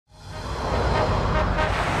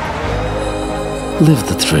Live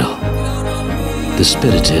the thrill. The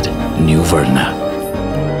spirited new Verna.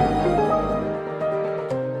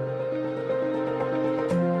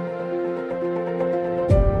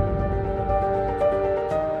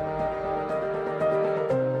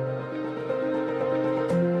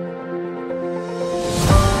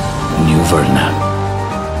 New Verna.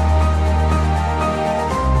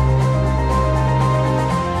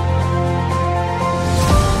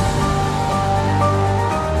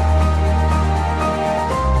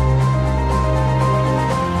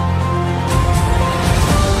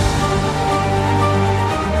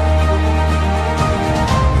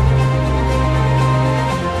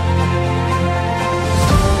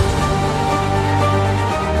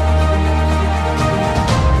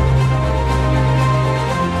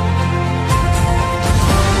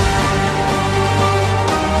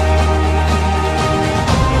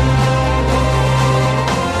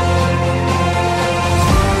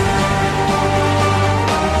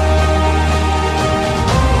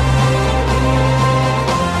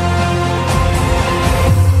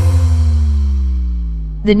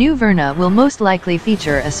 The new Verna will most likely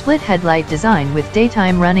feature a split headlight design with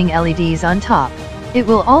daytime running LEDs on top. It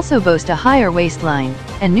will also boast a higher waistline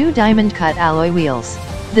and new diamond-cut alloy wheels.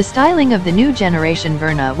 The styling of the new generation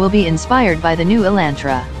Verna will be inspired by the new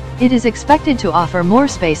Elantra. It is expected to offer more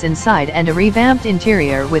space inside and a revamped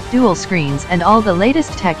interior with dual screens and all the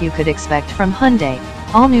latest tech you could expect from Hyundai.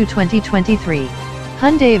 All new 2023.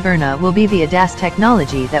 Hyundai Verna will be the ADAS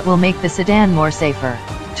technology that will make the sedan more safer.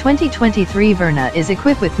 2023 Verna is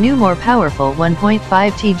equipped with new more powerful 1.5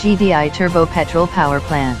 TGDI turbo petrol power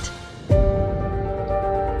plant.